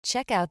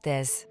Check out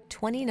this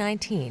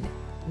 2019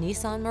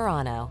 Nissan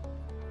Murano.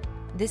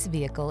 This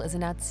vehicle is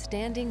an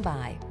outstanding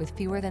buy with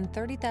fewer than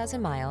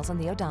 30,000 miles on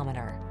the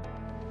odometer.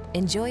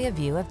 Enjoy a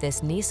view of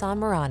this Nissan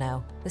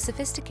Murano, the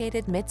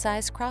sophisticated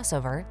midsize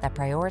crossover that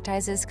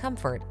prioritizes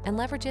comfort and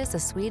leverages a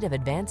suite of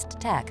advanced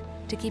tech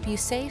to keep you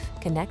safe,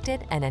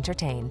 connected, and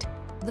entertained.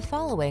 The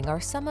following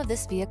are some of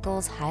this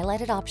vehicle's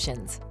highlighted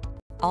options: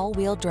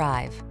 all-wheel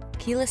drive,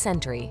 keyless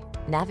entry,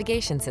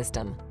 navigation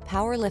system,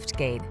 power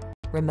liftgate,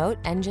 remote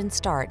engine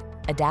start,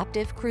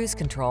 adaptive cruise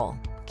control,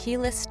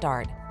 keyless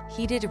start,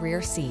 heated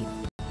rear seat,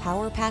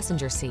 power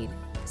passenger seat,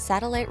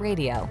 satellite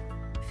radio.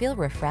 Feel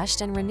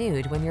refreshed and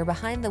renewed when you're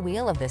behind the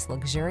wheel of this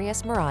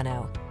luxurious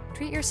Murano.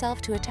 Treat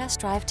yourself to a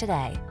test drive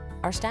today.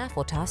 Our staff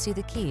will toss you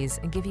the keys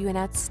and give you an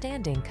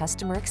outstanding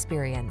customer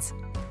experience.